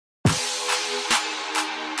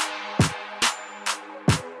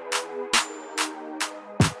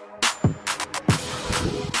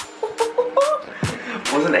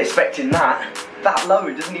expecting that low.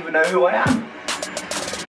 It doesn't even know who I am.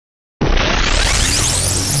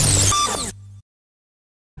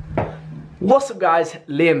 What's up guys,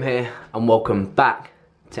 Liam here and welcome back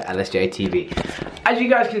to LSJ TV. As you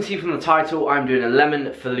guys can see from the title, I'm doing a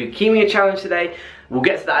lemon for leukemia challenge today. We'll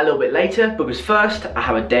get to that a little bit later because first I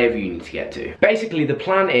have a day of uni to get to. Basically the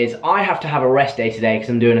plan is I have to have a rest day today because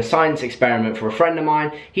I'm doing a science experiment for a friend of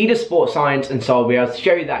mine. He does sports science and so I'll be able to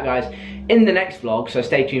show you that guys in the next vlog, so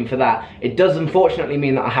stay tuned for that. It does unfortunately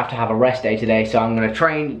mean that I have to have a rest day today, so I'm going to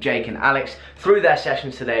train Jake and Alex through their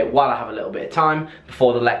sessions today while I have a little bit of time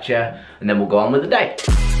before the lecture and then we'll go on with the day.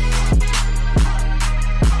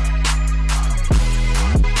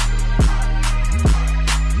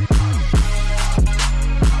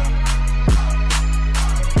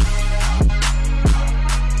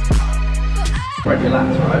 Spread your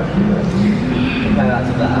lats, right? Compare that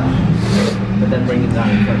to that, but then bring it down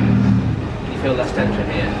in front. You feel less tension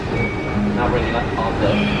here. Now bring your left arm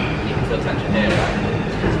up. You can feel tension here, right?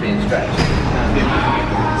 It's being stretched.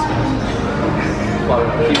 Well,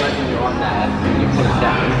 if you imagine your arm there, and you pull it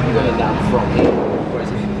down, you're going down from here.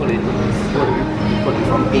 Whereas if you pull it through, you pull it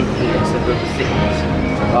from in here, so the thickness.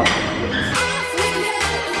 So up.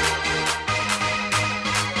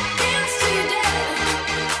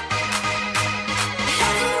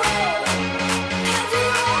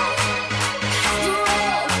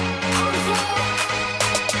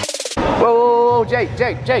 Whoa, Jake,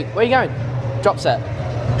 where are you going? Drop set.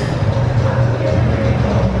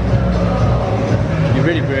 You're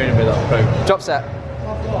really ruining me that pro. Drop set.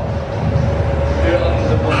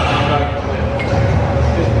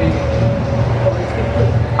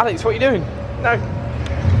 Alex, what are you doing? No.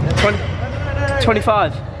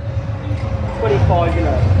 25. 25, you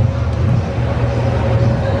know.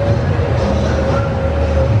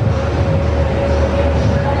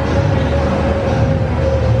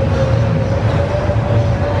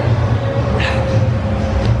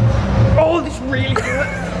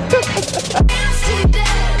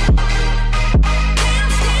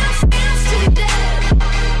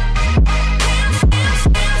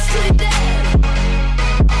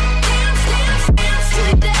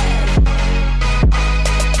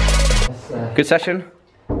 Good session?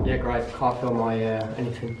 Yeah, great. Can't feel my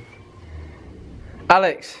anything.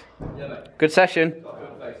 Alex? Yeah, mate. Good session? Can't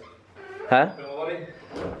feel my face. Huh? Feel my body.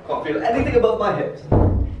 Can't feel anything above my hips.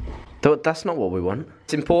 That's not what we want.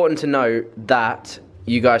 It's important to know that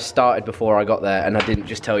you guys started before I got there and I didn't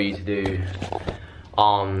just tell you to do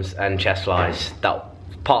arms and chest flies. That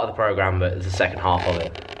was part of the program, but it's the second half of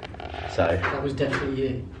it. So. That was definitely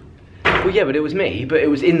you. Well, yeah, but it was me, but it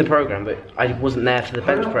was in the program, but I wasn't there for the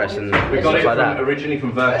bench press and We got it stuff like that. originally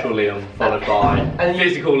from virtual Liam, followed by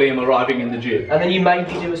physical Liam arriving in the gym. And then you made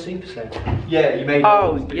me do a superset. Yeah, you made.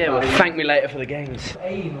 Oh, yeah, well, thank me later for the games.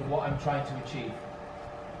 Aim of what I'm trying to achieve.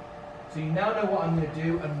 So you now know what I'm going to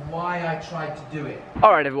do and why I tried to do it.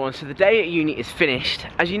 Alright everyone, so the day at uni is finished.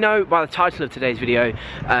 As you know by the title of today's video,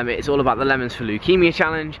 it's all about the Lemons for Leukemia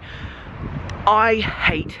challenge. I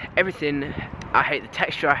hate everything. I hate the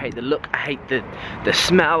texture, I hate the look, I hate the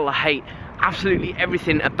smell, I hate absolutely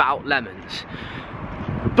everything about lemons.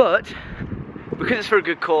 But, because it's for a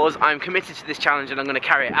good cause, I'm committed to this challenge and I'm going to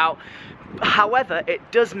carry it out. However, it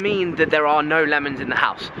does mean that there are no lemons in the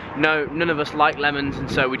house. No, none of us like lemons and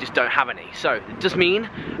so we just don't have any. So, it does mean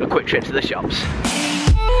a quick trip to the shops.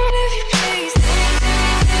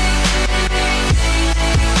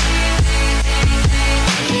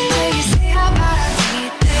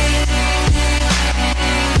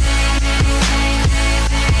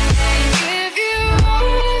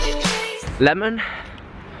 Lemon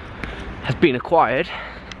has been acquired.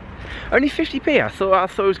 Only 50p. I thought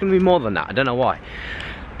it was going to be more than that. I don't know why.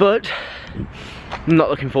 But I'm not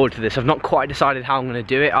looking forward to this. I've not quite decided how I'm going to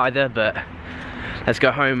do it either, but let's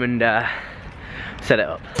go home and set it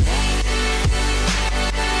up.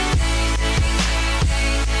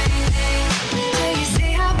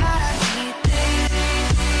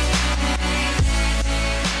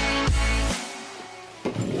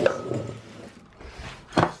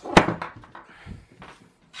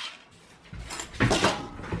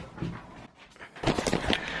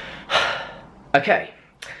 Okay,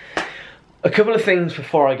 a couple of things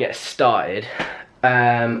before I get started.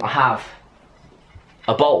 I have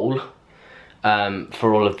a bowl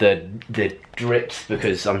for all of the drips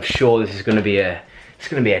because I'm sure this is going to be a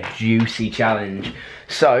juicy challenge.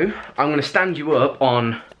 So I'm going to stand you up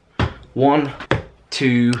on 1,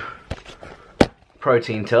 2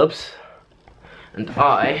 protein tubs, and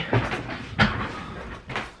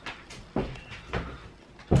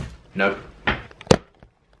nope.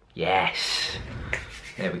 Yes.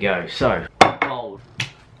 There we go. So, bowl,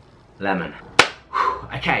 lemon.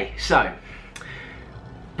 Okay, so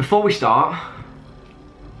before we start,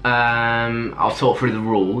 I'll talk through the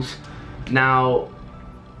rules. Now,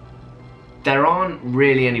 there aren't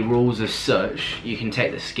really any rules as such. You can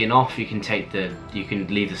take the skin off, you can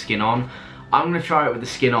leave the skin on. I'm gonna try it with the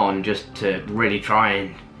skin on just to really try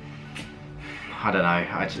and, I don't know,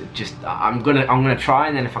 I'm gonna try,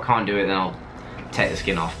 and then if I can't do it, then I'll take the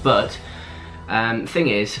skin off. But thing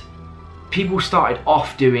is, people started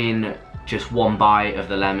off doing just one bite of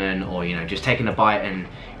the lemon, or just taking a bite and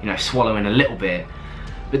swallowing a little bit.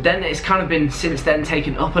 But then it's kind of been since then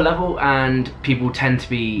taken up a level, and people tend to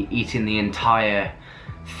be eating the entire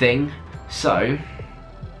thing. So,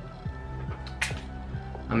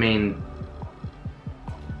 I mean,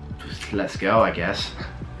 just let's go, I guess.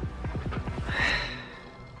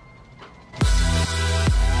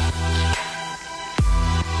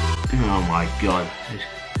 Oh my god.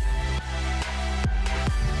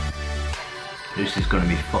 This is gonna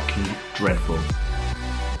be fucking dreadful.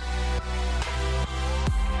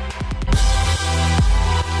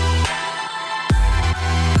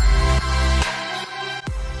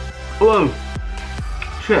 Whoa!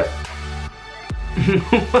 Shit.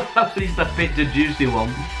 At least I picked a juicy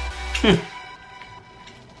one.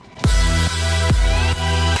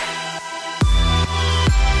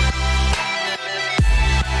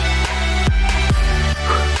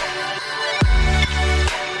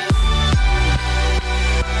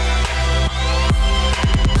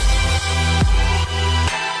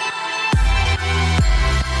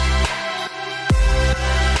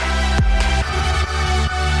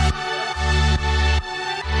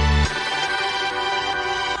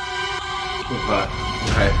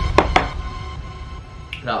 Okay.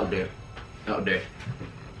 That'll do. That'll do.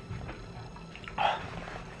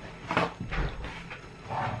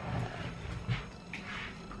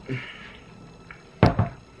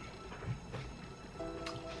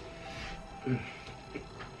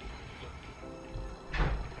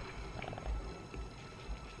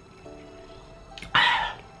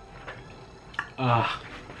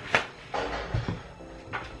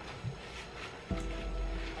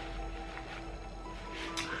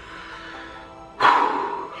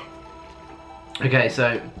 Okay,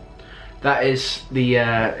 so that is the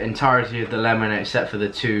entirety of the lemon except for the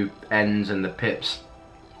two ends and the pips.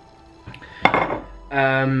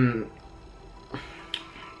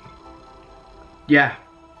 Yeah,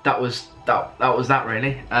 that was that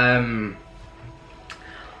really. I'm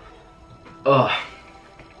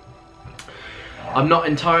not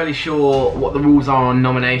entirely sure what the rules are on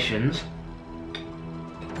nominations,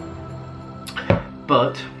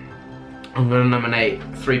 but I'm going to nominate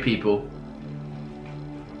 3 people.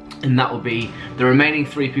 And that will be the remaining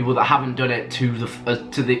 3 people that haven't done it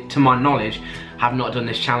to my knowledge, have not done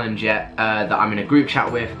this challenge yet, that I'm in a group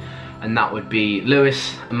chat with, and that would be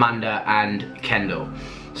Lewis, Amanda, and Kendall.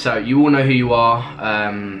 So you all know who you are.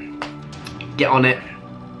 Get on it,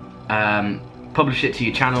 publish it to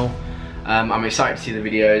your channel. I'm excited to see the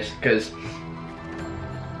videos because,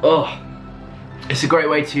 it's a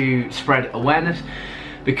great way to spread awareness.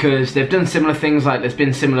 Because they've done similar things, like there's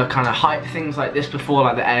been similar kind of hype things like this before,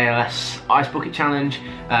 like the ALS Ice Bucket Challenge.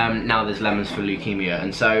 Now there's lemons for leukemia,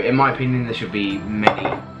 and so in my opinion there should be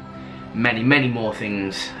many more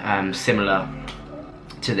things similar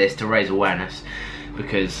to this to raise awareness,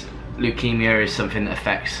 because leukemia is something that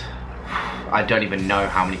affects, I don't even know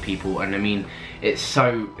how many people, and I mean it's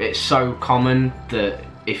so common that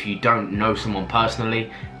if you don't know someone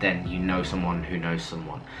personally, then you know someone who knows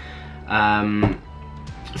someone.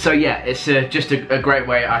 So yeah, it's just a great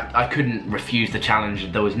way. I couldn't refuse the challenge.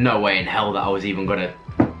 There was no way in hell that I was even going to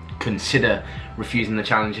consider refusing the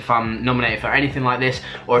challenge. If I'm nominated for anything like this,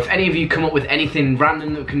 or if any of you come up with anything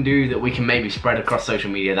random that we can do that we can maybe spread across social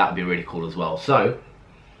media, that would be really cool as well. So,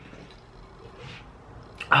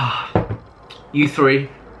 you 3,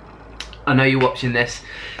 I know you're watching this,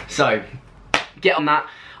 so get on that.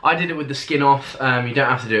 I did it with the skin off. You don't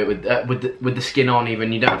have to do it with the skin on.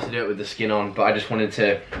 Even you don't have to do it with the skin on. But I just wanted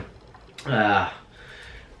to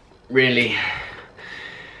really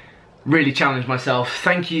challenge myself.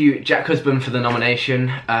 Thank you, Jack Husband, for the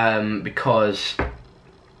nomination. Because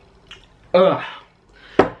sorry,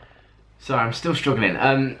 I'm still struggling.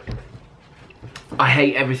 I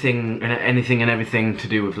hate anything and everything to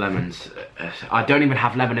do with lemons. I don't even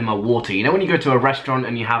have lemon in my water. You know when you go to a restaurant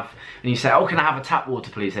and you say, oh, can I have a tap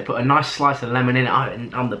water please? They put a nice slice of lemon in it.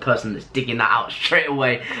 I'm the person that's digging that out straight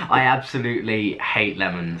away. I absolutely hate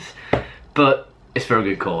lemons. But it's for a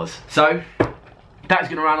good cause. So, that's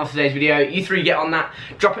going to round off today's video. You 3 get on that.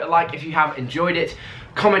 Drop it a like if you have enjoyed it.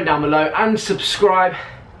 Comment down below and subscribe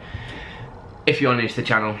if you're new to the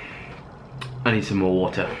channel. I need some more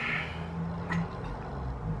water.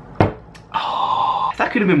 Oh,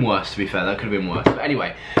 that could have been worse, to be fair. That could have been worse. But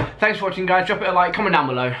anyway, thanks for watching, guys. Drop it a like, comment down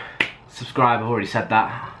below. Subscribe, I've already said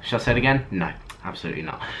that. Should I say it again? No, absolutely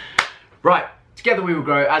not. Right, together we will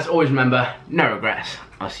grow. As always, remember, no regrets.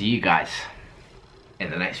 I'll see you guys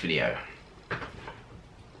in the next video.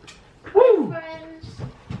 Woo! Friends.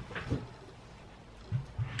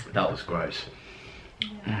 That was gross.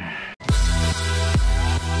 Yeah.